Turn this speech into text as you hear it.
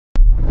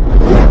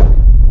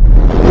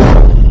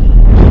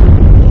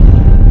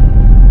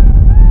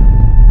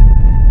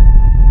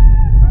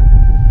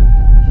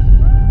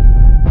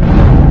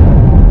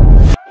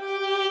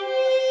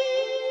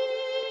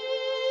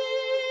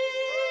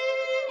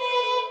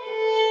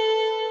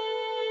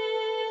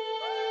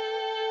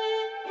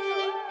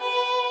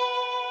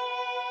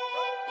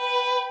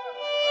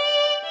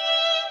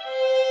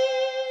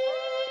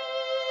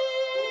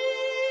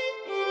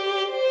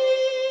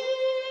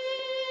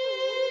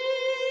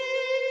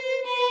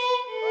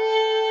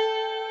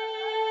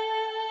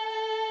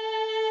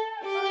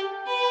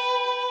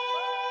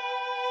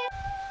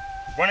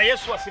Bwana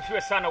Yesu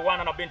asifiwe sana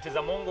wana na binti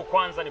za Mungu.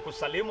 Kwanza ni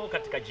kusalimu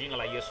katika jina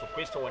la Yesu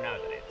Kristo wa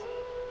Nazareth.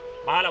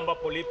 Mahala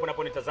ambapo ulipo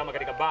unaponitazama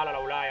katika bara la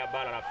Ulaya,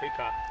 bara la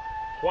Afrika,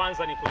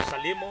 kwanza ni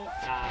kusalimu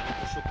na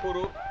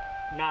kushukuru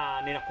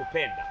na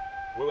ninakupenda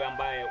wewe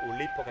ambaye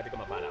ulipo katika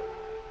mabara.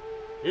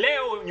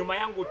 Leo nyuma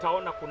yangu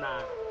utaona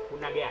kuna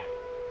gari.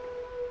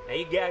 Na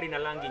hii gari ina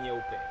rangi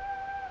nyeupe.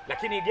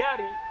 Lakini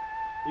gari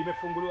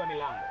imefunguliwa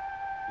milango.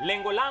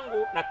 Lengo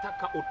langu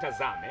nataka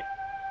utazame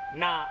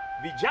na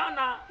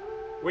vijana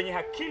wenye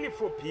akili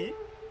fupi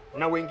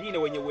na wengine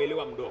wenye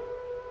uelewa mdogo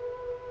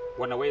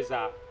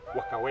wanaweza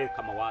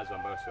wakaweka mawazo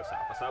ambayo sio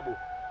sawa, kwa sababu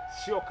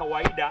sio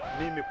kawaida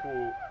mimi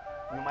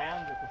nyuma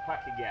yangu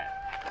kupaki gari,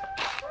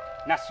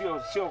 na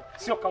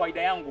sio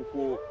kawaida yangu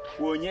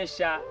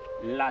kuonyesha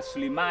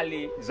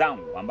rasilimali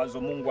zangu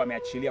ambazo Mungu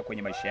ameachilia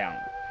kwenye maisha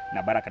yangu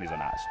na baraka nizo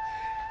nazo.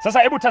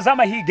 Sasa hebu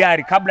tazama hii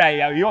gari kabla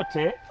ya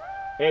yote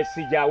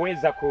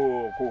sijaweza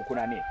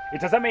kunani.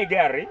 Itazama hii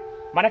gari.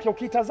 Manake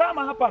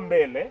ukitazama hapa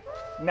mbele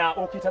na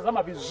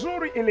ukitazama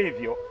vizuri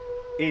ilivyo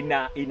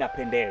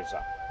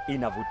inapendeza,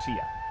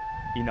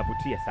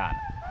 inavutia sana.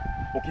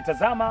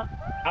 Ukitazama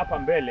hapa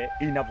mbele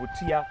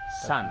inavutia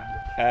sana.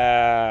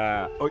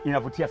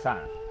 Inavutia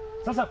sana.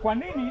 Sasa kwa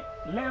nini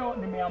leo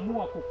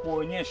nimeamua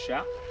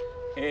kukuonyesha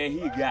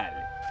hii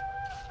gari?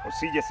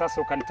 Usije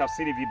sasa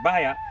ukanitafsiri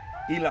vibaya,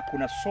 ila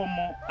kuna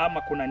somo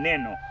ama kuna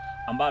neno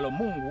ambalo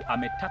Mungu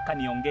ametaka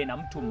niongee na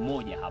mtu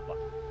mmoja hapa.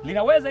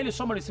 Linaweza ili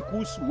somo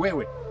lisikuhusu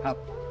wewe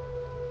hapa.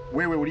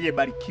 Wewe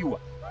uliyebarikiwa,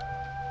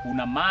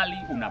 una mali,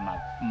 una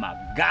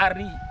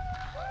magari,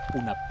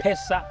 una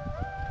pesa,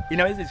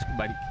 inaweza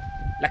isikubariki.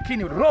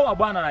 Lakini Roho wa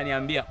Bwana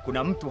ananiambia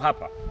kuna mtu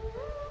hapa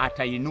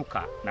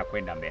atainuka na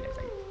kwenda mbele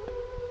zaidi.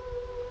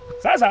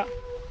 Sasa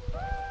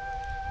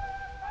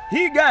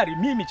hii gari,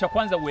 mimi cha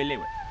kwanza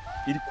uelewe,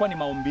 ilikuwa ni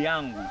maombi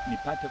yangu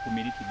nipate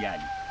kumiliki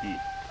gari hii.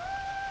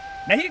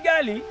 Na hii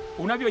gari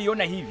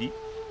unavyoiona hivi,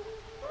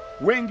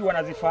 wengi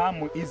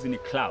wanazifahamu hizi ni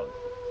clown.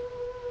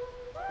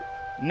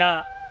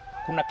 Na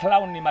kuna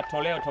clown ni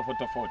matoleo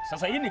tofauti.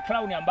 Sasa hii ni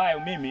clown ambayo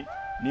mimi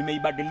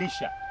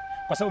nimeibadilisha,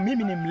 kwa sababu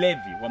mimi ni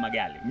mlevi wa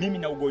magari. Mimi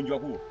na ugonjwa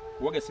huu,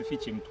 uoga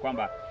sifichi mtu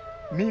kwamba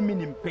mimi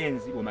ni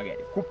mpenzi wa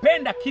magari.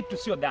 Kupenda kitu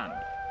sio dhambi,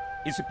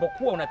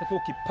 isipokuwa unatakiwa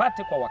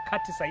ukipate kwa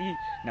wakati sahihi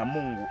na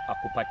Mungu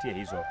akupatie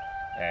hizo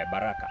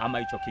baraka ama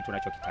hicho kitu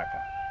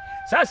unachokitaka.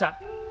 Sasa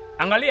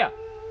angalia,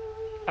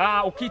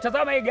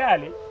 ukitazama hii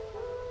gari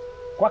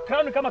kwa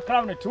clown kama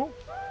clown tu,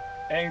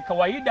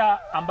 kawaida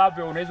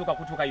ambavyo unaweza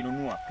ukakuta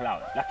ukainunua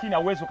clown, lakini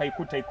hauwezi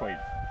ukaikuta iko hivi.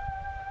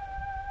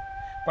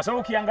 Kwa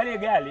sababu ukiangalia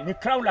gari ni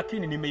clown,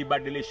 lakini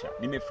nimeibadilisha,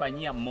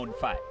 nimefanyia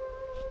modify.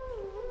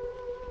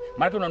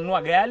 Maana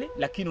unanunua gari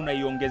lakini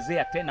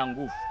unaiongezea tena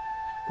nguvu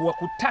kwa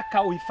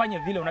kutaka uifanye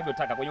vile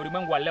unavyotaka. Kwenye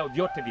ulimwengu wa leo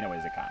vyote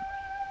vinawezekana,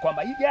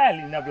 kwamba hii gari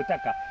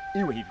ninavyotaka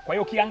iwe hivi. Kwa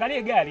hiyo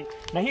ukiangalia gari,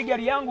 na hii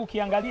gari yangu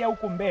ukiangalia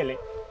huko mbele,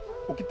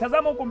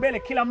 ukitazama huko mbele,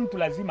 kila mtu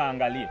lazima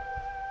aangalie,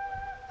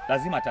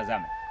 lazima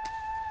atazame.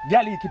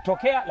 Gari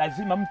ikitokea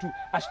lazima mtu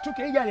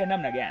ashtuke, hii gari ya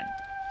namna gani?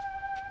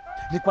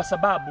 Ni kwa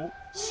sababu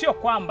sio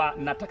kwamba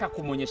nataka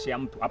kumuonyeshea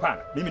mtu,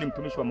 hapana. Mimi ni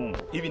mtumishi wa Mungu,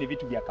 hivi ni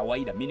vitu vya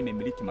kawaida. Mimi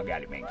nimemiliki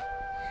magari mengi,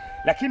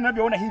 lakini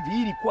ninavyoona hivi,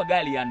 hii ilikuwa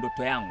gari ya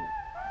ndoto yangu.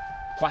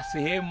 Kwa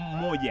sehemu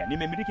moja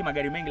nimemiliki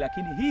magari mengi,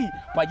 lakini hii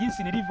kwa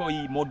jinsi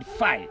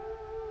nilivyoimodify,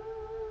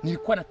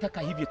 nilikuwa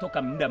nataka hivi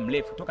toka muda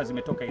mrefu, toka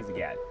zimetoka hizi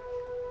gari.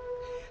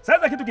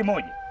 Sasa kitu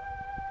kimoja,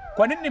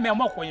 kwa nini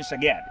nimeamua kuonyesha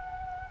gari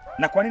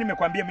na kwa nini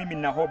nimekwambia mimi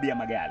nina hobi ya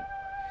magari?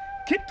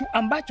 Kitu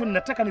ambacho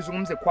ninataka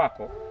nizungumze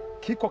kwako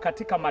kiko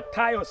katika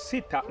Mathayo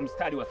 6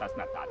 mstari wa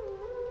 33.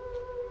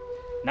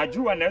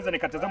 Najua naweza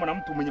nikatazama na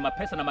mtu mwenye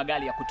mapesa na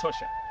magari ya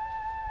kutosha,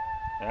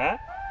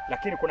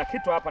 lakini kuna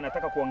kitu hapa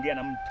nataka kuongea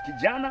na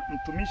kijana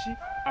mtumishi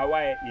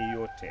awaye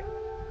yeyote.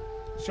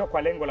 Sio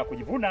kwa lengo la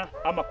kujivuna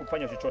ama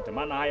kufanya chochote,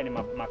 maana haya ni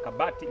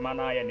makabati,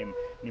 maana haya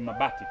ni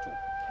mabati tu.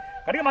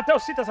 Katika Mathayo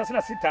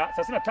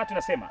 6:33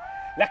 inasema,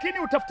 lakini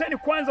utafuteni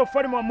kwanza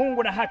ufalme wa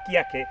Mungu na haki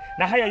yake,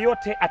 na haya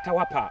yote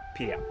atawapa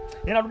pia.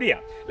 Ninarudia,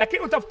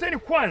 lakini utafuteni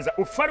kwanza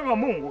ufalme wa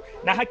Mungu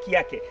na haki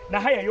yake, na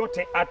haya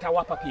yote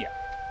atawapa pia.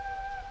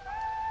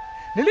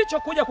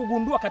 Nilichokuja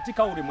kugundua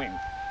katika ulimwengu,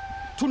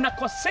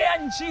 tunakosea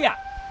njia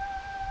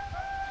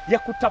ya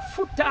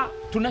kutafuta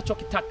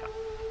tunachokitaka.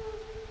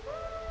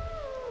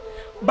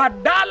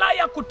 Badala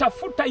ya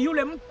kutafuta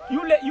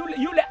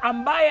yule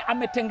ambaye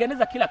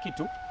ametengeneza kila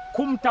kitu,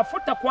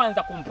 kumtafuta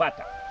kwanza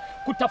kumpata.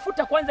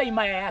 Kutafuta kwanza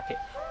himaya yake,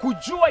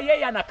 kujua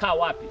yeye anakaa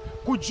wapi,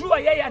 kujua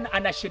yeye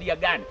ana sheria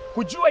gani,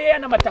 kujua yeye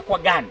ana matakwa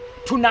gani.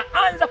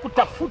 Tunaanza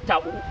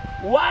kutafuta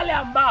wale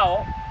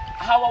ambao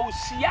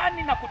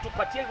hawahusiani na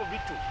kutupatia hivyo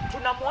vitu.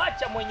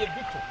 Tunamwacha mwenye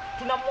vitu,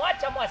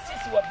 tunamwacha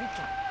muasisi wa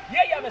vitu.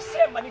 Yeye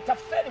amesema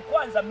nitafuteni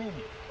kwanza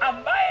mimi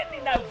ambaye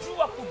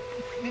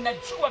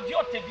ninajua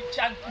vyote,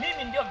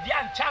 mimi ndio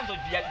chanzo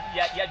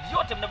ya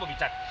vyote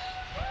mnavyovitaka.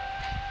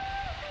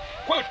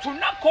 Kwa hiyo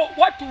tunako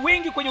watu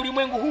wengi kwenye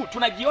ulimwengu huu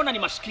tunajiona ni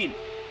maskini.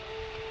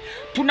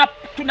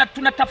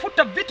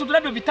 Tunatafuta vitu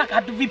tunavyovitaka,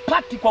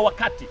 hatuvipati kwa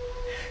wakati.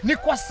 Ni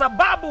kwa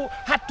sababu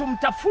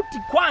hatumtafuti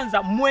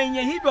kwanza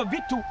mwenye hivyo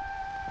vitu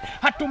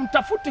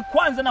Hatumtafuti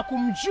kwanza na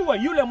kumjua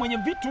yule mwenye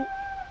vitu,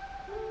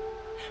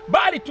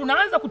 bali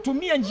tunaanza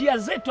kutumia njia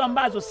zetu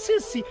ambazo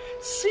sisi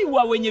si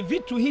wa wenye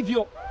vitu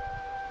hivyo.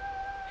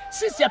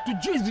 Sisi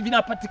hatujui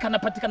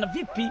vinapatikana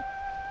vipi.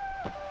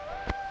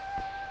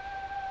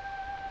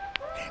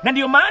 Na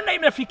ndio maana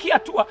imefikia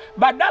hatua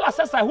badala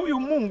sasa huyu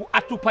Mungu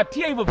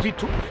atupatie hivyo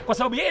vitu, kwa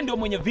sababu yeye ndio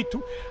mwenye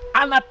vitu,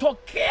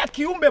 anatokea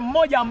kiumbe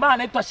mmoja ambaye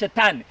anaitwa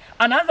Shetani.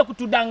 Anaanza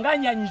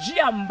kutudanganya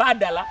njia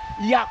mbadala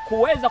ya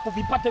kuweza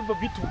kuvipata hivyo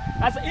vitu.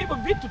 Sasa hivyo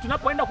vitu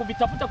tunapoenda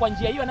kuvitafuta kwa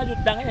njia hiyo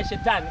anayotudanganya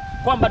Shetani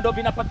kwamba ndio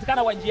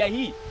vinapatikana kwa njia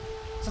hii,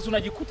 sasa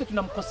tunajikuta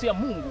tunamkosea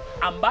Mungu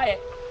ambaye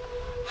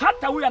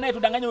hata huyu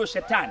anayetudanganya huyo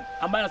Shetani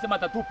ambaye anasema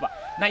atatupa,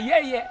 na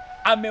yeye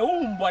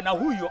ameumbwa na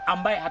huyo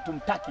ambaye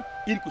hatumtaki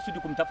ili kusudi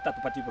kumtafuta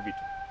tupate hivyo vitu.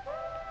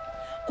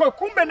 Kwa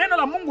kumbe neno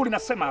la Mungu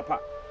linasema hapa,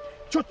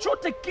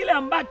 chochote kile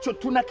ambacho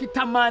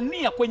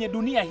tunakitamania kwenye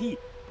dunia hii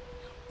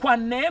kwa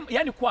neema,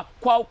 yani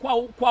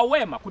kwa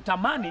wema.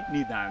 Kutamani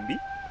ni dhambi.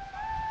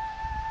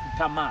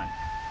 Kutamani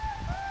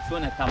sio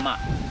na tamaa.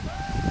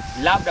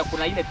 Labda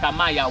kuna ile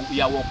tamaa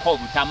ya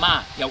wokovu,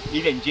 tamaa ya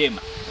ile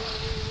njema.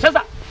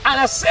 Sasa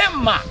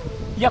anasema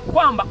ya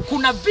kwamba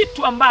kuna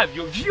vitu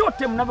ambavyo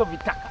vyote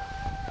mnavyovitaka,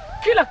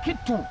 kila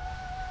kitu.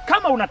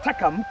 Kama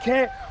unataka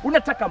mke,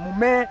 unataka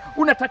mume,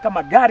 unataka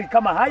magari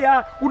kama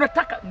haya,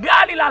 unataka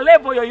gari la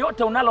level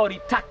yoyote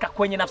unalolitaka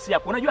kwenye nafsi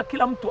yako. Unajua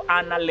kila mtu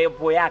ana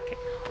level yake.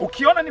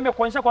 Ukiona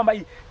nimekuonyesha kwamba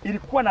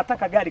ilikuwa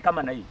nataka gari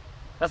kama na hii.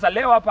 Sasa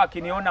leo hapa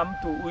akiniona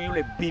mtu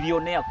yule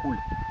bilionea kule,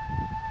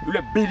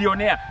 yule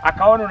bilionea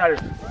akaona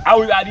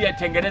au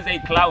aliyetengeneza hii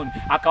clown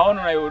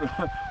akaona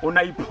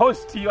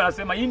unaipost hiyo,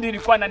 anasema hii ndio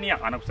ilikuwa nani,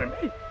 anakusema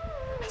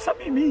sasa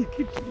mimi hii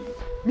kitu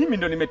mimi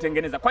ndo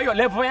nimetengeneza. Kwa hiyo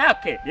level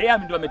yake yeye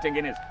ndio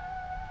ametengeneza.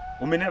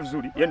 Umeelewa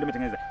vizuri? Yeye ndio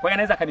ametengeneza. Kwa hiyo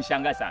anaweza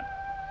kanishangaa sana.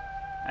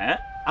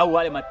 Au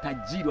wale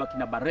matajiri wa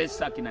kina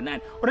Baresa kina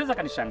nani, unaweza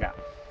kanishangaa.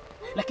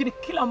 Lakini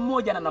kila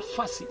mmoja ana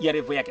nafasi ya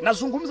level yake.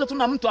 Nazungumza tu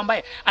na mtu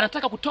ambaye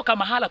anataka kutoka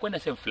mahala kwenda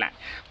sehemu fulani,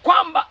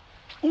 kwamba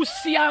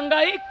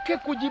usihangaike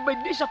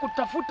kujibidisha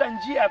kutafuta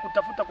njia ya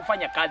kutafuta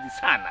kufanya kazi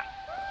sana.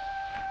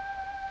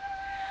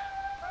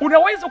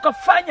 Unaweza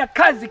ukafanya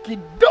kazi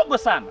kidogo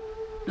sana,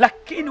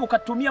 lakini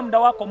ukatumia muda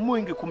wako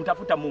mwingi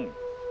kumtafuta Mungu.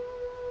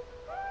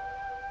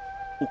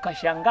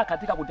 Ukashangaa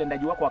katika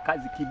utendaji wako wa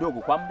kazi kidogo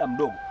kwa muda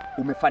mdogo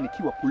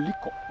umefanikiwa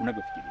kuliko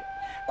unavyofikiria.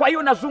 Kwa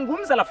hiyo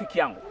nazungumza rafiki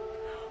yangu,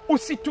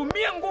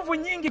 usitumie nguvu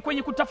nyingi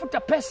kwenye kutafuta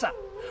pesa.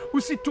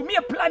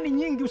 Usitumie plani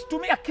nyingi,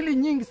 usitumie akili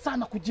nyingi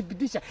sana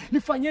kujibidisha.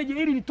 Nifanyeje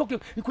ili nitoke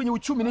kwenye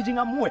uchumi,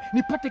 nijingamue,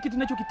 nipate kitu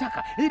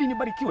ninachokitaka, ili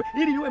nibarikiwe,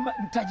 ili niwe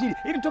mtajiri,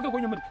 ili nitoke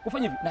kwenye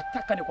kufanya hivi.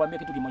 Nataka nikwambie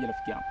kitu kimoja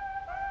rafiki yangu.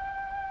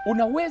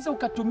 Unaweza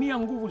ukatumia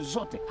nguvu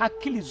zote,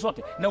 akili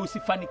zote, na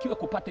usifanikiwe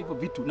kupata hivyo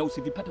vitu, na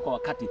usivipate kwa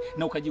wakati,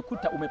 na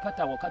ukajikuta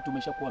umepata wakati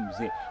umeshakuwa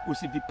mzee.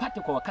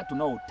 Usivipate kwa wakati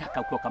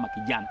unaotaka ukiwa kama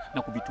kijana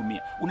na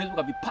kuvitumia. Unaweza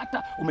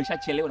ukavipata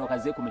umeshachelewa na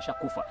ukazeeka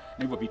umeshakufa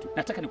na hivyo vitu.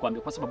 Nataka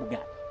nikwambie kwa sababu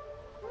gani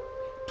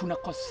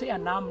tunakosea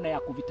namna ya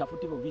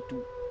kuvitafuta hivyo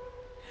vitu.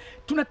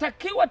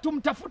 Tunatakiwa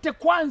tumtafute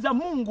kwanza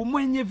Mungu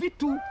mwenye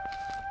vitu.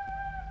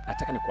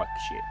 Nataka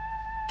nikuhakikishie,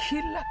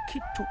 kila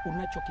kitu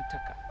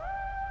unachokitaka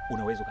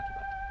unaweza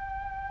ukakipata.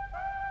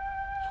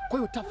 Kwa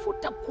hiyo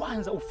tafuta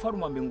kwanza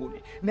ufalme wa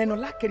mbinguni. Neno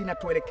lake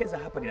linatuelekeza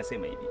hapa,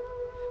 linasema hivi.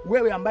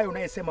 Wewe ambaye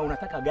unayesema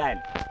unataka gari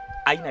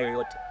aina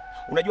yoyote.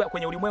 Unajua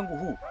kwenye ulimwengu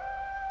huu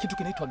kitu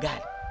kinaitwa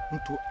gari.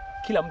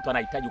 Kila mtu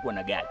anahitaji kuwa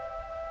na gari.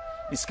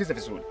 Nisikize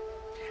vizuri.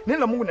 Neno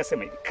la Mungu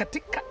linasema hivi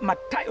katika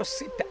Mathayo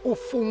 6,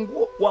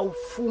 ufunguo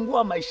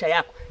wa maisha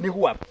yako ni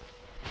huu hapa.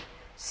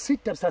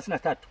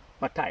 6:33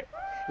 Mathayo.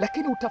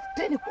 Lakini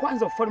utafuteni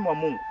kwanza ufalme wa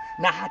Mungu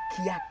na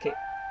haki yake,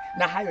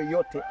 na hayo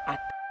yote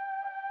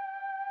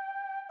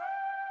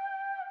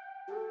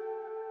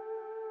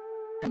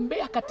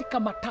tembea katika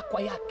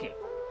matakwa yake,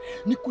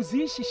 ni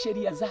kuziishi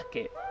sheria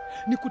zake,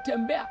 ni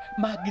kutembea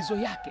maagizo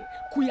yake,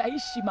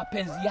 kuyaishi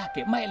mapenzi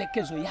yake,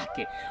 maelekezo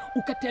yake.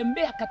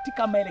 Ukatembea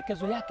katika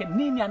maelekezo yake,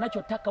 nini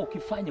anachotaka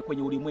ukifanye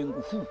kwenye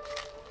ulimwengu huu.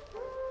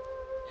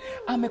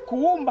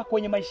 Amekuumba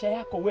kwenye maisha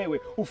yako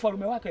wewe,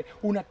 ufalme wake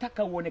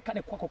unataka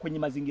uonekane kwako kwenye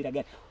mazingira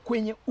gani?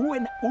 Kwenye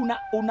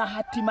una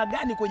hatima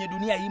gani kwenye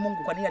dunia hii?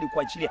 Mungu kwa nini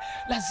alikuachilia?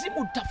 Lazima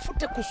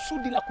utafute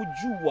kusudi la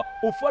kujua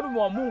ufalme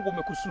wa Mungu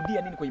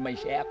umekusudia nini kwenye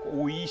maisha yako,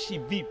 uishi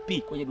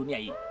vipi kwenye dunia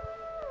hii.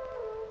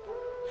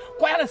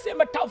 Kwa hiyo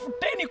anasema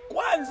tafuteni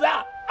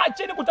kwanza,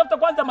 acheni kutafuta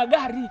kwanza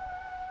magari.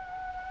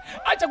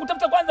 Acha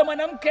kutafuta kwanza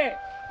mwanamke.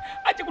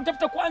 Acha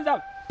kutafuta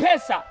kwanza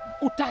pesa,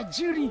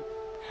 utajiri.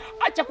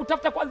 Acha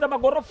kutafuta kwanza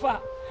magorofa.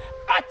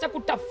 Acha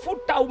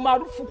kutafuta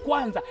umaarufu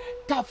kwanza.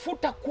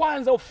 Tafuta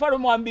kwanza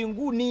ufalme wa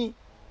mbinguni.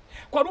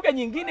 Kwa lugha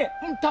nyingine,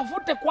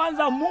 mtafute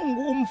kwanza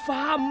Mungu,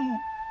 umfahamu.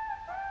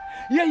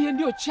 Yeye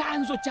ndio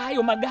chanzo cha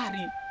hayo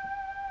magari.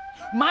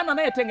 Maana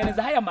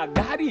anayetengeneza haya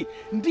magari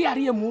ndiye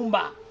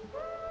aliyemuumba.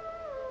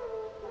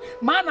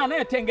 Maana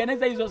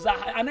anayetengeneza hizo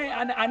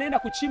anaenda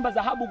kuchimba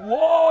dhahabu,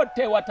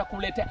 wote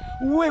watakuletea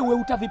wewe,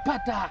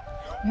 utavipata.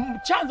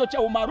 Chanzo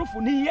cha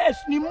umaarufu ni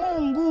Yesu, ni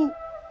Mungu.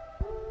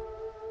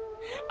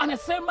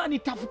 Anasema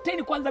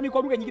nitafuteni kwanza, mimi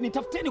kwa lugha nyingine,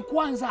 nitafuteni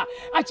kwanza.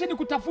 Acheni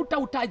kutafuta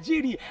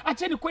utajiri,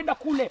 acheni kwenda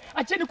kule,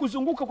 acheni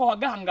kuzunguka kwa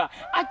waganga.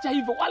 Acha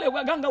hivyo, wale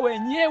waganga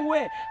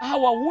wenyewe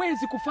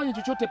hawawezi kufanya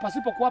chochote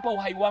pasipo kuwapa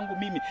uhai wangu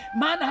mimi.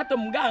 Maana hata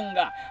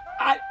mganga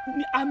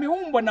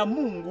ameumbwa na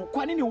Mungu.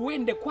 Kwa nini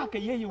uende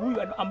kwake yeye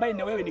huyu ambaye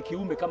na wewe ni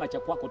kiume kama cha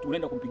kwako tu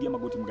unaenda kumpigia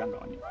magoti mganga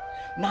wa nini?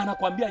 Na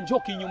anakuambia njoo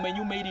kinyume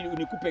nyume ili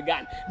nikupe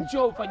gani?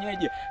 Njoo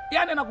ufanyeje?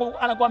 Yaani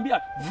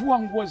anakuambia vua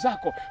nguo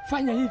zako,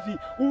 fanya hivi.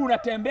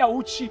 Unatembea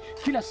uchi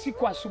kila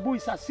siku asubuhi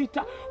saa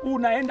 6,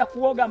 unaenda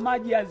kuoga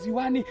maji ya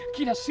ziwani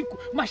kila siku.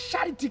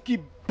 Masharti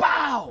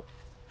kibao.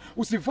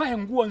 Usivae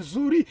nguo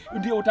nzuri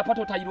ndio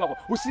utapata utajiri wako.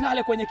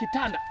 Usilale kwenye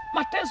kitanda.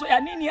 Mateso ya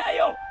nini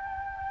hayo?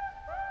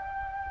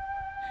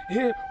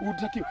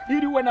 Utakiwa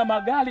ili uwe na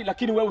magari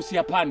lakini wewe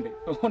usiyapande.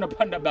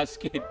 Unapanda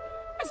basketi.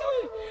 Sasa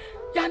wewe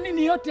ya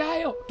nini yote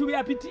hayo?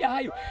 Tumeyapitia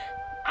hayo.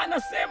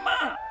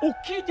 Anasema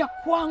ukija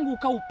kwangu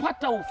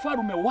ukaupata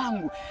ufalme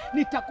wangu,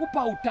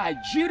 nitakupa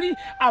utajiri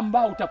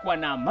ambao utakuwa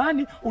na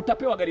amani,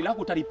 utapewa gari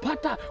lako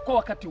utalipata kwa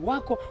wakati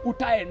wako,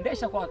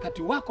 utaendesha kwa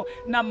wakati wako,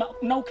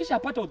 na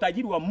ukishapata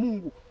utajiri wa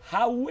Mungu,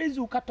 hauwezi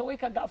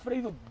ukatoweka ghafla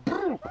hivyo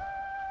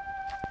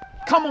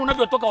kama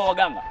unavyotoka wa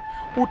waganga.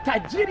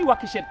 Utajiri wa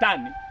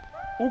kishetani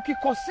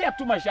ukikosea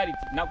tu masharti,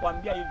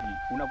 nakwambia hivi,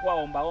 unakuwa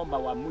omba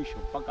wa mwisho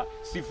mpaka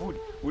sifuri.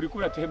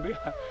 Ulikuwa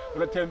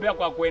unatembea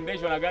kwa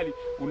kuendeshwa na gari,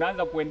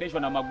 unaanza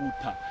kuendeshwa na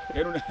maguta.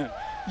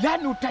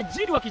 Yaani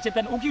utajiri wa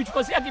kishetani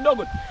ukikosea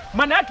kidogo,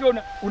 maana yake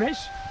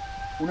unaishi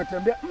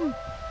unatembea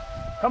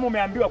kama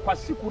umeambiwa kwa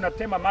siku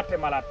unatema mate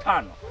mara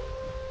 5.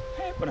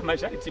 Kuna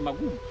masharti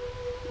magumu.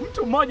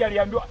 Mtu mmoja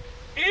aliambiwa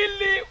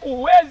ili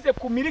uweze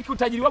kumiliki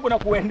utajiri wako na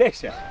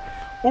kuendesha,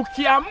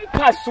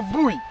 ukiamka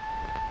asubuhi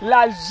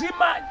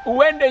lazima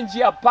uende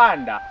njia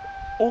panda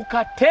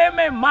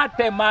ukateme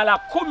mate mara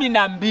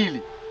 12.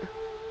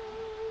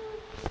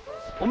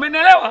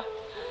 Umenelewa?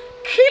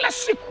 Kila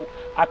siku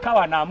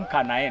akawa anaamka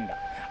anaenda.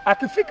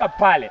 Akifika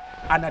pale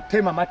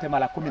anatema mate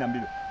mara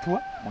 12.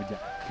 Pua moja,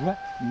 pua,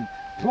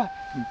 pua,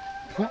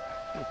 pua,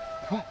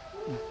 pua,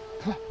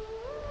 pua.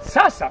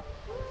 Sasa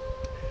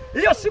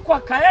hiyo siku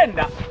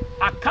akaenda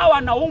akawa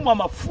anaumwa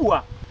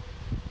mafua.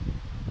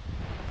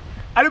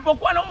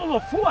 Alipokuwa anaumwa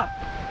mafua,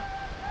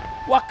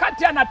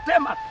 wakati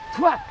anatema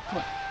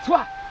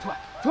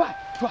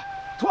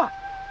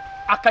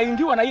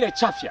akaingiwa na ile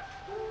chafya.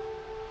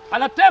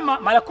 Anatema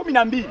mara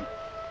 12.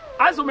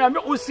 Anza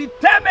umeambiwa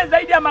usiteme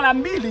zaidi ya mara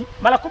 2,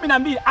 mara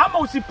 12 ama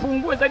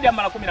usipungue zaidi ya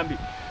mara 12.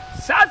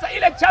 Sasa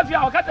ile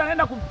chafya wakati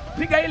anaenda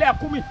kupiga ile ya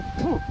 10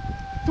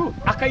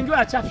 akaingiwa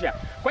na chafya.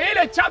 Kwa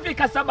ile chafya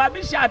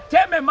ikasababisha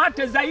ateme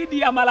mate zaidi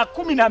ya mara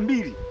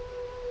 12.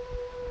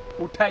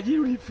 Utajiri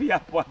ulifia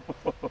hapo.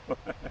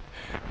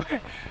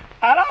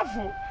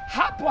 Alafu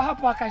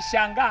hapo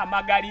akashangaa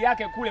magari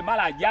yake kule,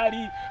 mara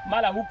ajali,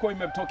 mara huko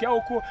imetokea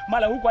huko,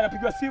 mara huko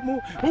anapigwa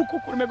simu, huko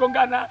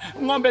kumegongana,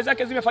 ng'ombe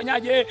zake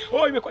zimefanyaje?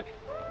 Imekuwa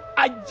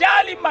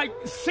ajali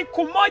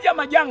siku moja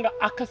majanga.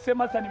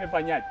 Akasema sasa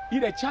nimefanyaje?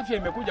 Ile chafya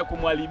imekuja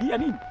kumwalibia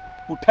nini?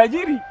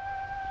 Utajiri.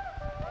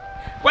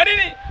 Kwa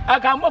nini?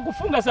 Akaamua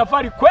kufunga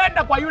safari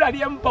kwenda kwa yule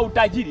aliyempa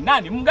utajiri.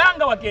 Nani?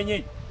 Mganga wa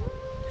kienyeji.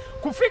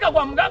 Kufika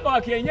kwa mganga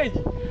wa kienyeji,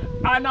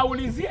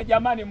 anaulizia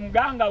jamani,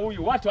 mganga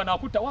huyu watu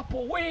wanakuta wapo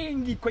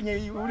wengi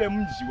kwenye ule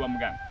mji wa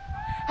mganga.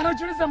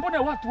 Anajiuliza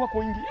mbona watu wako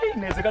wengi?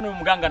 Inawezekana huyu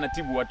mganga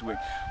anatibu watu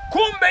wengi.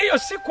 Kumbe hiyo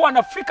siku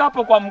anafika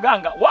hapo kwa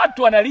mganga,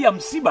 watu wanalia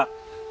msiba.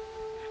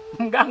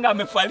 Mganga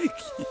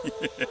amefariki.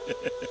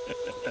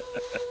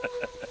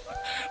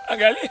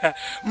 Angalia,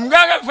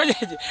 mganga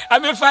amefanyaje?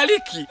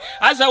 Amefariki.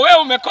 Sasa wewe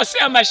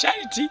umekosea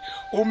masharti,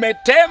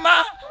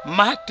 umetema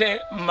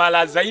mate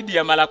mara zaidi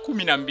ya mara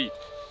 12.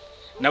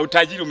 Na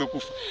utajiri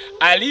umekufa.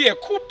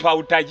 Aliyekupa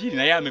utajiri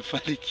na yeye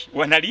amefariki.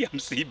 Wanalia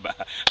msiba.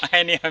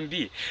 Haya,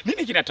 niambie,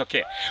 nini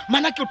kinatokea?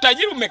 Maana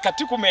utajiri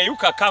umekatika,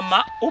 umeyuka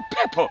kama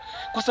upepo,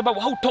 kwa sababu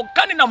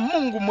hautokani na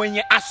Mungu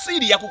mwenye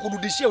asili ya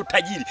kukurudishia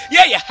utajiri.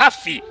 Yeye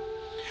hafi.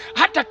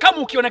 Hata kama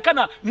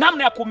ukionekana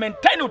namna ya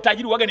kumaintain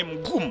utajiri waga ni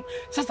mgumu.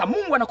 Sasa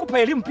Mungu anakupa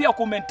elimu pia ya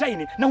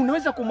kumaintain, na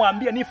unaweza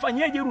kumwambia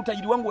nifanyeje ili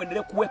utajiri wangu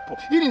uendelee kuwepo,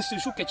 ili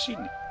nisishuke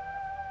chini.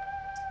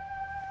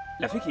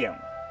 Rafiki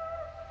yangu,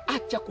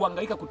 acha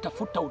kuhangaika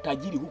kutafuta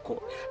utajiri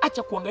huko.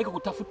 Acha kuhangaika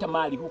kutafuta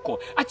mali huko.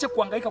 Acha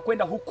kuhangaika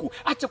kwenda huku.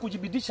 Acha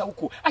kujibidisha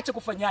huku. Acha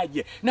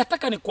kufanyaje.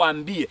 Nataka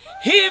nikwambie,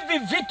 hivi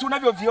vitu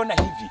unavyoviona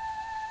hivi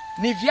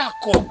ni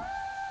vyako.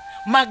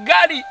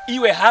 Magari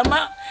iwe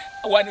Hama,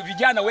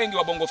 vijana wengi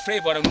wa Bongo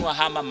Flava wananunua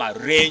Hama,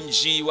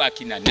 marenji,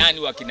 wakina nani,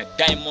 wakina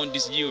Diamond,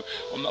 sijui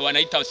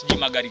wanaita sijui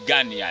magari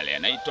gani yale.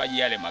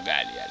 Yanaitwaje yale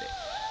magari yale?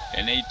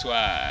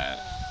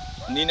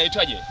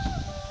 Inaitwaje?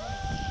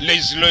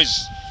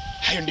 Rolls.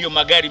 Hayo ndio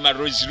magari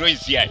Rolls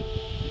Royce yale.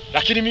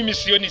 Lakini mimi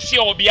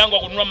sio hobi yangu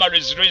kununua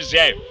Rolls Royce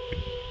hayo.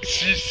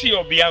 Si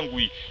hobi yangu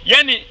hii.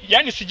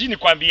 Yaani sijui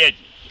nikwambieje.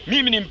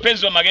 Mimi ni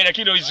mpenzi wa magari,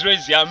 lakini Rolls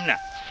Royce hamna.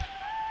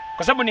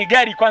 Kwa sababu ni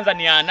gari kwanza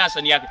ni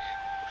anasa, ni yake.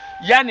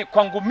 Yaani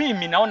kwangu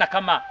mimi naona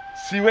kama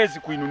siwezi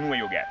kuinunua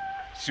hiyo gari.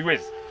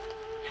 Siwezi.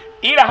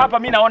 Ila hapa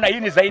mimi naona hii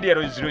ni zaidi ya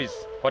Rolls Royce,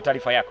 kwa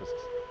taarifa yako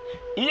sasa.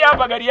 Hii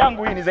hapa gari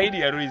yangu hii ni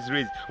zaidi ya Rolls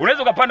Royce.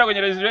 Unaweza ukapanda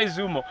kwenye Rolls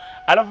Royce humo,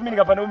 alafu mimi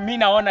nikapanda, mimi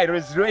naona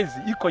Rolls Royce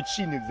iko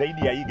chini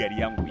zaidi ya hii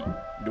gari yangu hii.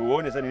 Ndio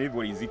uone sasa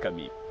nilivyorizika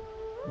mimi.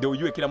 Ndio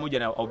ujue kila mmoja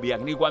na hobby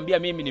yake. Nikwambia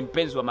mimi ni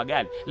mpenzi wa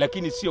magari,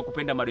 lakini sio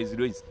kupenda Rolls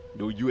Royce.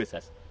 Ndio ujue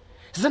sasa.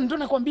 Sasa ndio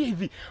nakwambia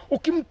hivi,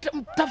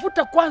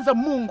 ukimtafuta kwanza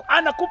Mungu,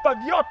 anakupa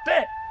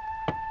vyote.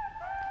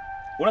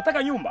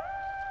 Unataka nyumba?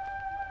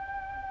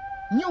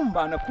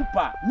 Nyumba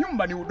anakupa.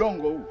 Nyumba ni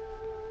udongo huu.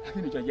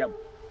 Lakini cha ajabu,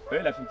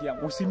 wewe rafiki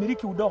yangu,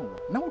 usimiliki udongo.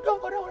 Na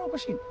udongo ndio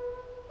unakushinda.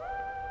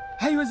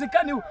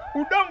 Haiwezekani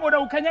udongo na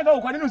ukanyaga,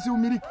 kwa nini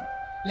usiumiliki?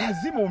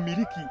 Lazima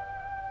umiliki.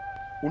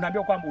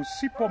 Unaambiwa kwamba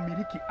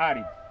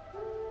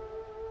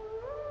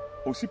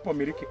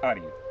usipomiliki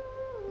ardhi,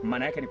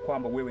 maana yake ni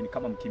kwamba wewe ni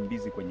kama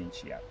mkimbizi kwenye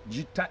nchi yako.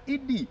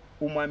 Jitahidi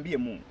umwambie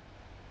Mungu.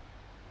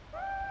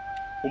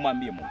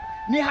 Umwambie Mungu.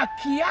 Ni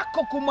haki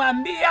yako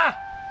kumwambia.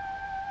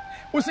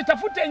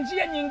 Usitafute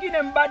njia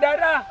nyingine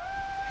mbadala.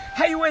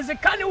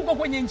 Haiwezekani uko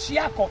kwenye nchi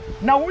yako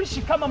na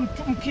uishi kama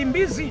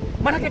mkimbizi.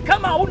 Maana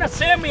kama hauna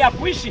sehemu ya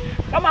kuishi,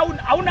 kama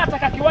hauna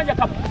hata kiwanja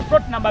ka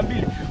plot namba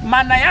 2,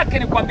 maana yake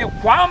ni kuambia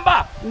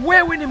kwamba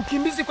wewe ni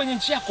mkimbizi kwenye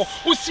nchi yako.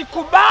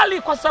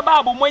 Usikubali, kwa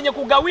sababu mwenye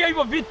kugawia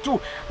hivyo vitu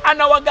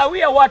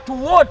anawagawia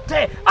watu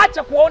wote.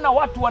 Acha kuona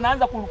watu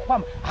wanaanza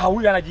kwamba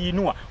huyu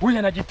anajiinua, huyu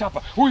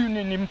anajitapa, huyu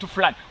ni mtu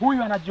fulani,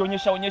 huyu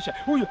anajionyesha,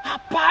 huyu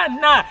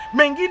hapana.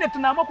 Mengine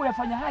tunaamua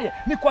kuyafanya haya.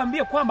 Ni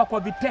kuambia kwamba kwa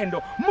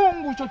vitendo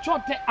Mungu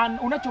chochote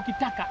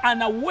unachokitaka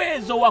ana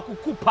uwezo wa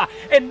kukupa.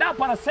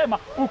 Endapo anasema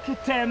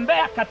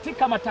ukitembea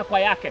katika matakwa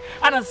yake,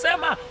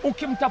 anasema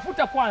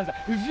ukimtafuta kwanza,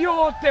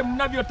 vyote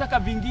mnavyotaka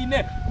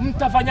vingine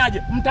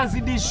mtafanyaje?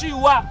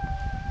 Mtazidishiwa.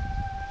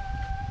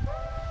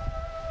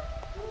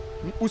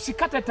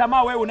 Usikate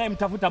tamaa wewe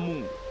unayemtafuta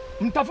Mungu.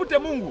 Mtafute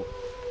Mungu.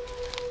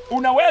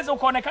 Unaweza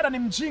ukaonekana ni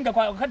mjinga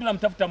kwa wakati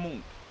unamtafuta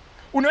Mungu.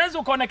 Unaweza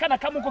ukaonekana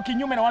kama uko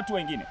kinyume na watu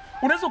wengine.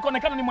 Unaweza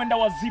ukaonekana ni mwenda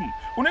wazimu.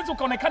 Unaweza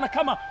ukaonekana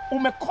kama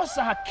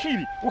umekosa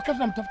akili wakati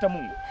unamtafuta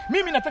Mungu.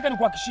 Mimi nataka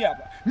nikuhakikishie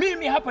hapa,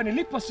 mimi hapa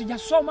nilipo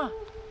sijasoma.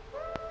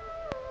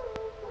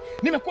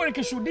 Nimekuwa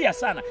nikishuhudia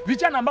sana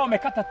vijana ambao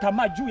wamekata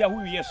tamaa juu ya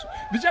huyu Yesu.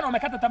 Vijana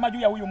wamekata tamaa juu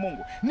ya huyu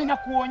Mungu.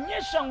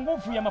 Ninakuonyesha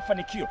nguvu ya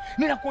mafanikio.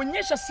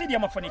 Ninakuonyesha siri ya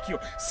mafanikio.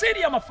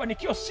 Siri ya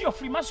mafanikio sio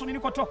Freemason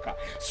nilikotoka,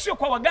 sio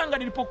kwa waganga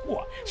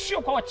nilipokuwa,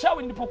 sio kwa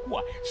wachawi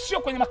nilipokuwa, sio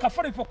kwenye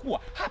makafara nilipokuwa.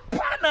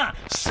 Hapana,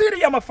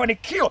 siri ya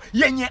mafanikio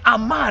yenye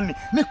amani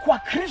ni kwa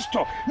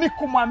Kristo, ni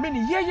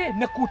kumwamini yeye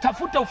na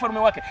kutafuta ufalme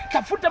wake.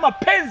 Tafuta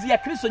mapenzi ya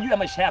Kristo juu ya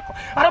maisha yako,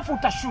 alafu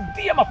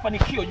utashuhudia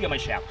mafanikio juu ya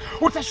maisha yako.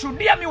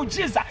 Utashuhudia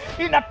miujiza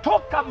inatoka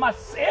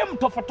masehemu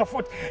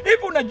tofauti.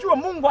 Hivi unajua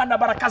Mungu ana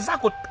baraka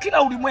zako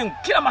kila ulimwengu,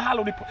 kila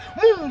mahali ulipo.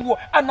 Mungu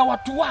ana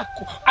watu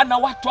wako, ana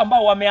watu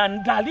ambao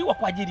wameandaliwa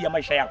kwa ajili ya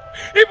maisha yako.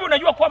 Hivi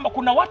unajua kwamba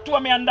kuna watu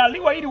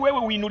wameandaliwa ili wewe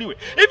uinuliwe.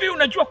 Hivi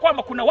unajua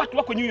kwamba kuna watu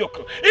wako New York.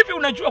 Hivi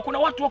unajua kuna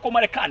watu wako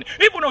Marekani.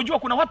 Hivi unajua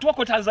kuna watu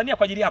wako Tanzania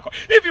kwa ajili yako.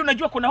 Hivi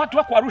unajua kuna watu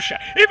wako Arusha.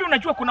 Hivi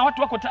unajua kuna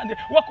watu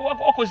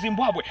wako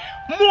Zimbabwe.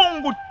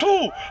 Mungu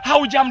tu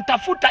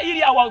haujamtafuta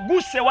ili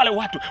awaguse wale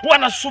watu.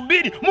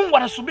 Wanasubiri, Mungu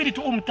anasubiri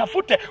tu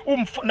umtafute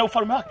na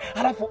ufalme wake,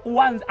 halafu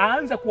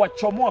aanze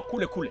kuwachomoa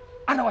kule.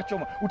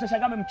 Anawachomoa.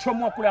 Utashangaa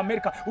amemchomoa kule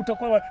Amerika,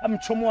 utakuwa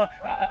amemchomoa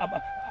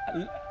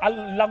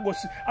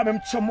Lagos,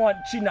 amemchomoa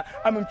China,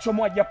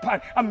 amemchomoa Japan,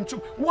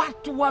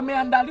 watu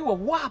wameandaliwa.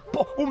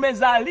 Wapo,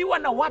 umezaliwa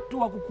na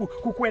watu wa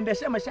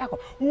kukuendeshea maisha yako.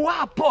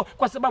 Wapo,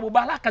 kwa sababu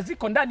baraka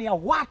ziko ndani ya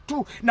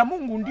watu, na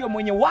Mungu ndio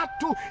mwenye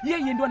watu.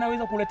 Yeye ndio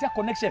anaweza kuletea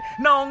connection.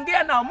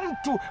 Naongea na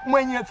mtu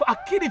mwenye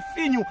akili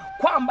finyu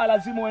kwamba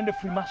lazima uende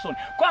Freemason,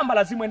 kwamba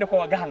lazima uende kwa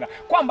waganga,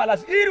 kwamba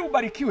lazima ili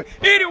ubarikiwe,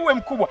 ili uwe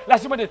mkubwa,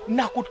 lazima uende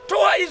na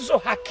kutoa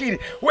hizo akili.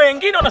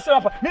 Wengine wanasema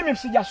hapa, mimi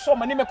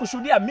msijasoma,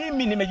 nimekushuhudia,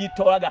 mimi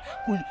nimejitoaga.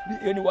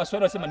 Yaani Waswahili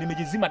wanasema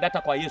nimejizima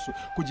data kwa Yesu,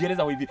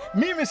 kujieleza hivi.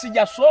 Mimi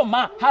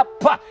sijasoma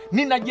hapa,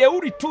 nina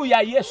jeuri tu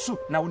ya Yesu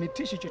na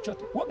unitishi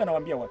chochote. Huwa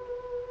nawaambia watu,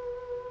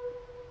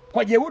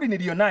 kwa jeuri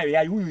nilionayo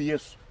ya huyu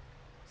Yesu,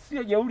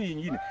 sio jeuri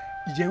nyingine,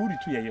 jeuri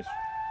tu ya Yesu.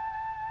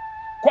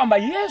 Kwamba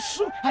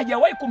Yesu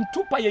hajawahi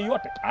kumtupa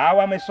yeyote.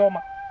 Hawa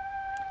amesoma,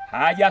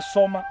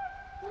 hajasoma,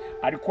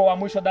 alikuwa wa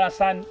mwisho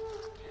darasani,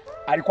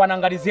 alikuwa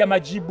anaangalizia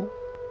majibu.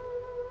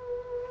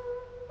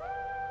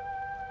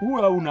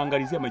 Huwa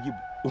unaangalizia majibu,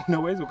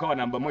 unaweza ukawa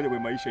namba 1 kwa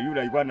maisha.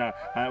 Yule alikuwa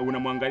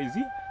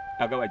unamwangalizia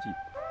akawa jibu.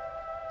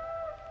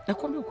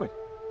 Nakwambia ukweli,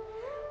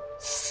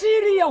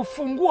 siri ya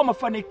ufunguo wa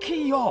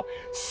mafanikio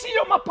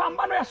sio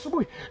mapambano ya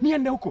asubuhi,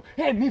 niende huko,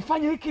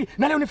 nifanye hiki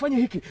na leo nifanye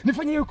hiki,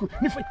 nifanye huko,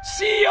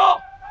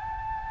 sio.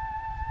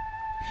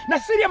 Na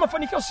siri ya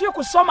mafanikio sio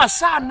kusoma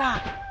sana.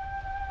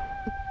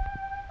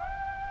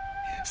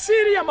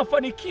 Siri ya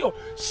mafanikio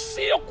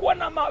sio kuwa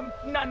na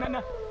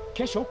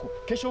kesho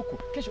huku.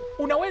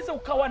 Unaweza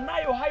ukawa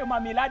nayo hayo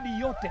mamiladi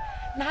yote,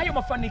 na hayo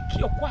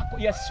mafanikio kwako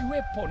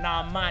yasiwepo na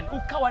amani,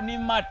 ukawa ni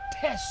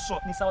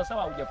mateso. Ni sawa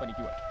sawa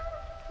hujafanikiwa.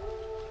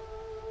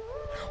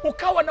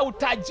 Ukawa na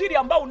utajiri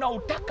ambao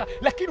unautaka,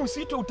 lakini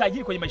usiitwe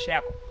utajiri kwenye maisha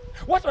yako.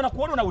 Watu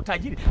wanakuona una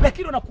utajiri,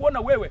 lakini wanakuona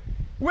wewe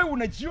wewe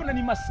unajiona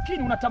ni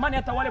maskini, unatamani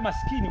hata wale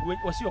maskini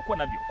wasiokuwa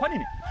navyo. Kwa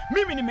nini?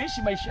 Mimi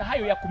nimeishi maisha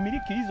hayo ya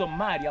kumiliki hizo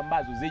mali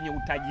ambazo zenye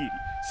utajiri.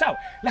 Sawa,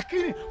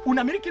 lakini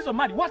unamiliki hizo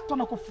mali, watu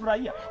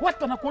wanakufurahia,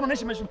 watu wanakuona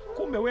unaishi maisha,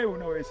 kumbe wewe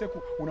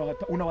unaweseku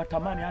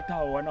unawatamani hata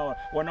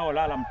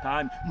wanaolala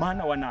mtaani,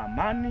 maana wana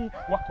amani,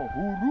 wako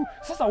huru.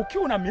 Sasa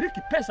ukiwa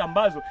unamiliki pesa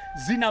ambazo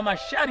zina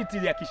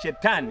masharti ya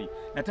kishetani,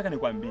 nataka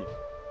nikwambie,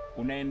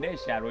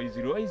 unaendesha Rolls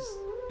Royce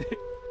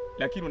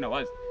lakini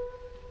unawaza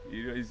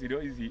Rolls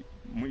Royce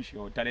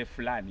mwisho tarehe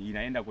fulani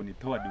inaenda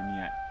kunitoa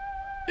duniani.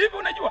 Hivi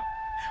unajua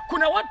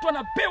kuna watu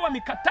wanapewa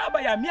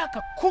mikataba ya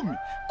miaka 10,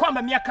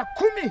 kwamba miaka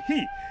 10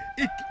 hii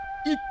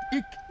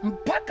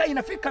mpaka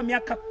inafika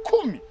miaka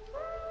 10,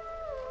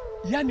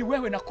 yani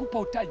wewe nakupa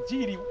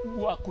utajiri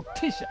wa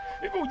kutisha.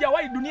 Hivi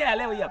hujawahi dunia ya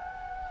leo hapa,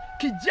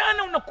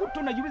 kijana unakuta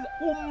unajiuliza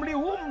umri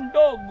huu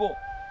mdogo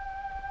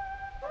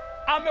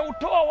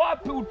ameutoa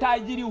wapi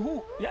utajiri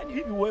huu? Yani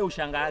hivi wewe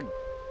ushangaani,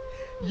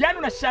 yani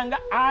unashanga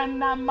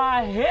ana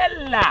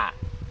mahela.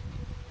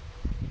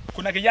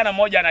 Kuna kijana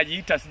mmoja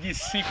anajiita siji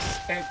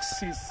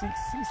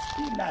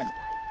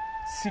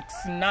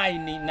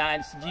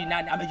 6X69 siji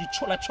nani,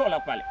 amejichola chola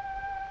pale.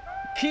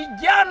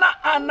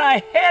 Kijana ana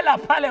hela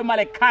pale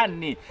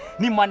Marekani,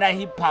 ni mwana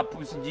hip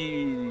hop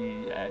siji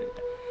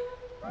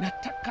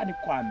nataka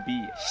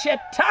nikwambie,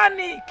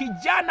 shetani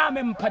kijana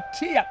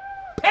amempatia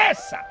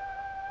pesa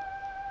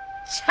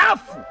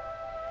chafu.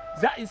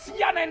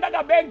 Sija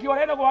anaendaga benki,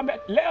 wanaenda kumwambia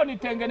leo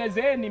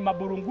nitengenezeni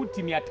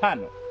maburunguti 500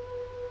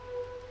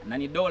 na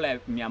ni dola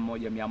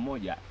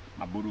 100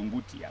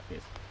 maburunguti ya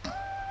pesa.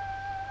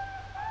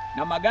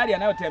 Na magari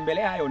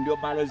yanayotembelea hayo ndio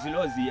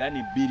malozilozi,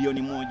 yani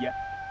bilioni 1,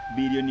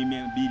 bilioni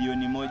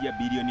 100,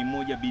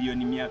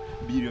 bilioni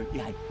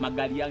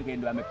magari yake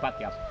ndio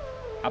amepaki hapo.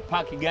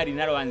 Apaki gari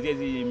linaloanzia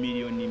hizi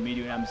milioni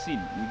 50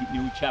 ni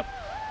uchafu.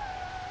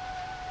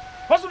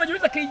 Basi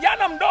unajiuliza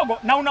kijana mdogo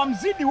na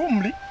unamzidi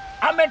umri,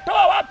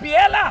 ametoa wapi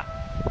hela?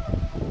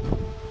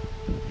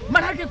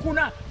 Maana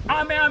kuna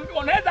ameambiwa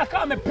unaweza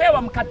kama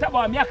amepewa mkataba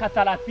wa miaka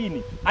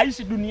 30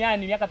 aishi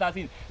duniani miaka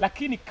 30,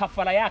 lakini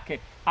kafara yake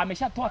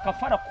ameshatoa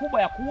kafara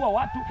kubwa ya kuua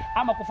watu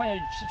ama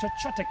kufanya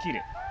chochote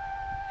kile.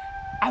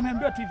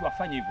 Ameambiwa tu hivyo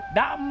afanye hivyo,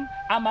 damu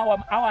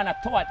ama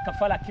anatoa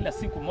kafara kila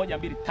siku 1,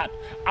 2, 3,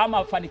 ama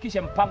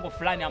afanikishe mpango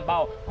fulani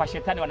ambao kwa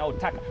shetani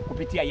wanaotaka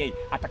kupitia yeye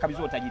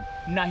atakabidhiwa utajiri.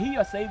 Na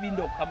hiyo sasa hivi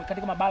ndio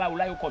katika mabara ya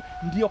Ulaya huko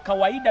ndio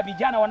kawaida.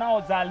 Vijana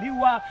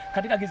wanaozaliwa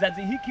katika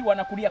kizazi hiki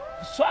wanakulia,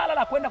 swala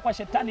la kwenda kwa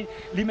shetani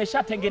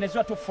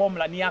limeshatengenezwa tu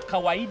formula, ni ya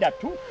kawaida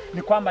tu,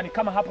 ni kwamba ni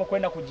kama hapo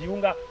kwenda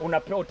kujiunga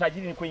unapewa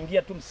utajiri, ni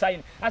kuingia tu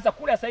msaini. Sasa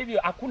kule sasa hivi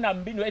hakuna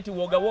mbinu eti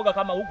uoga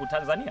kama huku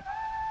Tanzania,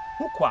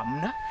 huko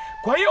hamna.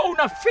 Kwa hiyo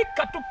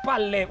unafika tu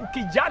pale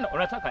ukijana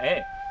unataka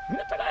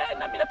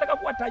na mimi nataka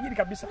kuwa tajiri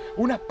kabisa,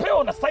 unapewa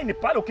una sign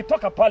pale,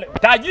 ukitoka pale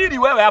tajiri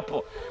wewe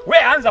hapo.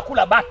 Wewe anza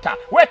kula bata,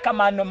 weka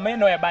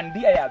meno ya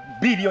bandia ya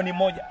bilioni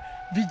 1.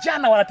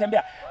 Vijana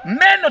wanatembea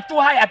meno tu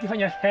haya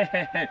akifanya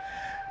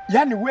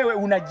yani wewe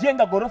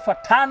unajenga gorofa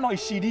 5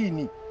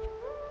 20,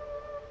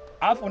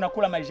 alafu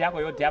unakula maisha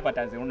yako yote hapa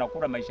Tanzania,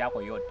 unakula maisha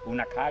yako yote,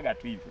 unakaaga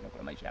tu hivi,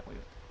 unakula maisha yako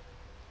yote.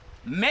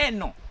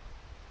 Meno,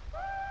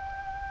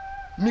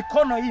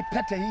 mikono hii,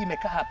 pete hii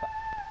imekaa hapa,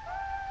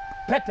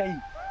 pete hii.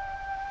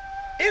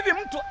 Hivi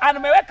mtu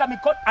ameweka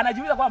mikono,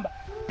 anajiuliza kwamba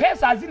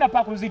pesa hazina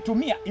pa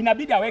kuzitumia,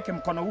 inabidi aweke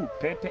mkono huu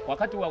pete,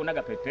 wakati huwa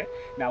unaga pete,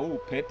 na huu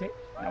pete,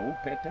 na huu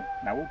pete,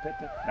 na huu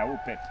pete, na huu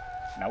pete.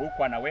 Na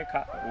huku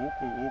anaweka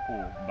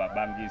huku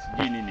bangi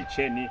sijini ni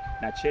cheni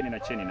na cheni na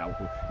cheni,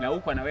 na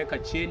huku anaweka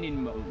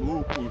cheni,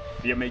 huku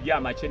yamejaa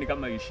macheni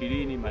kama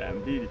 20 mara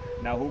 2,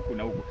 na huku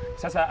na huku.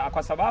 Sasa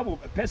kwa sababu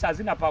pesa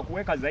hazina pa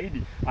kuweka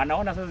zaidi,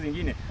 anaona sasa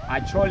zingine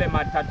achole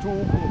matatu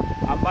huku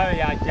ambayo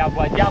ya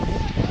ajabu.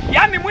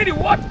 Yani mwili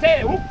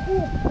wote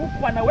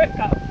huku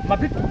anaweka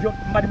mabitu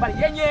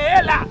mbalimbali yenye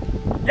hela.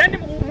 Yani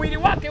mwili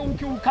wake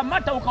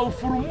ukiukamata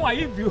ukaufurumua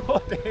hivi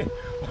wote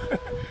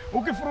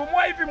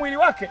ukifurumua hivi mwili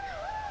wake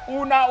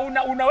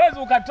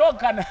unaweza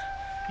ukatoka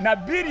na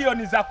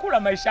bilioni za kula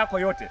maisha yako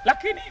yote.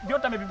 Lakini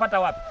vyote amevipata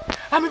wapi?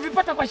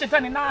 Amevipata kwa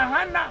shetani, na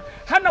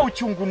hana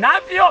uchungu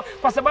navyo,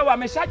 kwa sababu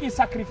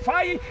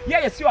ameshajisacrifice.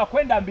 Yeye sio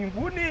akwenda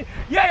mbinguni,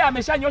 yeye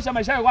ameshanyosha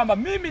maisha yake kwamba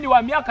mimi ni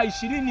wa miaka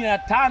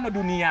 25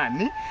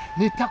 duniani,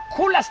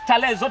 nitakula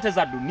starehe zote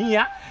za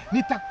dunia,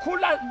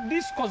 nitakula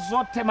disco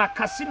zote,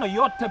 makasino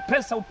yote,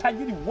 pesa,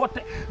 utajiri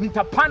wote,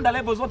 nitapanda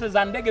level zote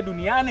za ndege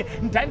duniani,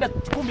 nitaenda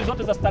kumbi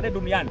zote za starehe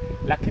duniani.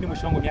 Lakini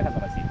mwisho wangu miaka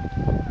 30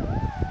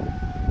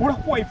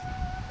 unakuwa hivi.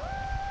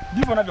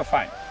 Ndivyo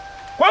unavyofanya.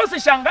 Kwa hiyo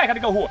usishangae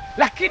katika huo,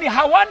 lakini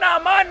hawana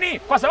amani,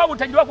 kwa sababu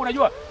utajiri wako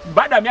unajua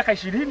baada ya miaka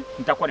 20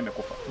 nitakuwa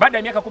nimekufa, baada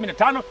ya miaka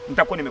 15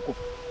 nitakuwa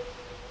nimekufa.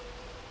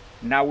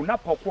 Na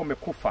unapokuwa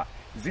umekufa,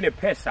 zile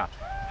pesa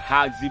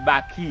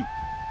hazibaki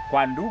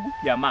kwa ndugu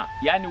jamaa.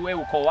 Yani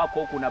wewe ukoo wako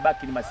huku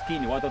unabaki ni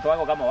maskini, watoto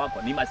wako kama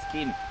wako ni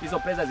maskini. Hizo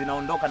pesa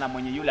zinaondoka na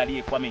mwenye yule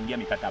aliyekuwa ameingia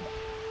mikataba.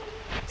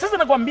 Sasa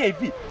nakwambia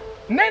hivi,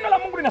 neno la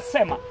Mungu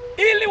linasema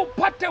ili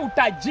upate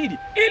utajiri,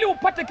 ili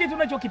upate kitu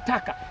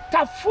unachokitaka,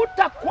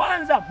 tafuta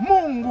kwanza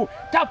Mungu,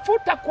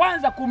 tafuta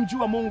kwanza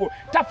kumjua Mungu,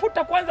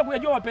 tafuta kwanza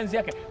kuyajua mapenzi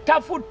yake.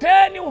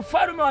 Tafuteni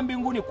ufalme wa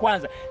mbinguni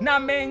kwanza, na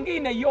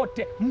mengine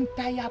yote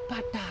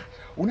mtayapata.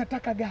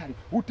 Unataka gari,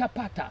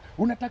 utapata.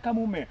 Unataka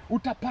mume,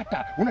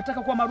 utapata.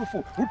 Unataka kuwa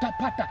maarufu,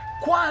 utapata.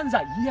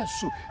 Kwanza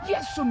Yesu.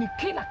 Yesu ni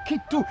kila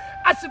kitu.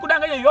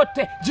 Asikudanganye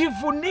yote.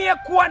 Jivunie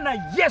kuwa na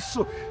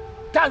Yesu.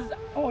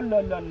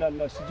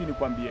 Sijui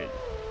nikwambieje.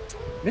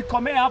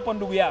 Nikomea hapo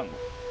ndugu yangu.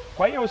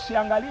 Kwa hiyo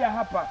usiangalia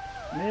hapa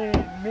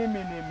mimi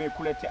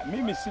nimekuletea.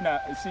 Mimi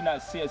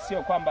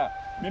sio kwamba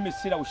mimi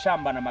sina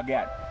ushamba na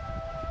magari.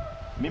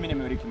 Mimi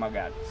nimiliki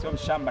magari. Sio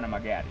mshamba na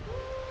magari.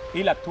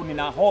 Ila tu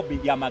nina hobi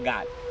ya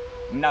magari.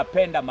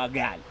 Napenda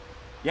magari.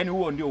 Yaani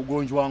huo ndio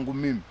ugonjwa wangu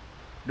mimi.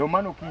 Ndio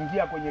maana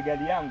ukiingia kwenye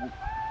gari yangu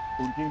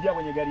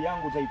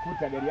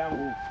utaikuta gari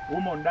yangu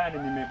humo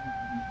ndani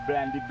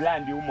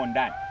blandi humo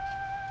ndani.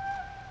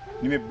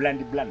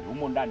 Blandi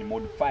humo ndani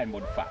modify.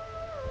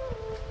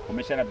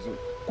 Umeshana vizuri.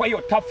 Kwa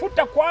hiyo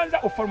tafuta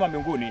kwanza ufalme wa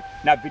mbinguni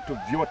na vitu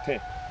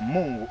vyote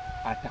Mungu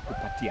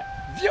atakupatia.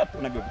 Vyote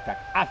unavyotaka.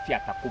 Afya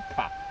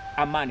atakupa,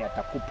 amani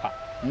atakupa,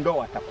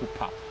 ndoa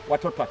atakupa,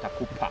 watoto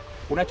atakupa,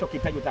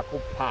 unachokitaji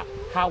atakupa.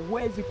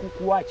 Hawezi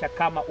kukuacha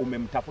kama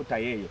umemtafuta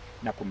yeye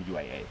na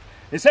kumjua yeye.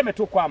 Niseme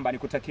tu kwamba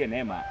nikutakie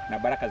neema na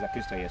baraka za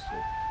Kristo Yesu.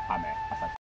 Amen. Asante.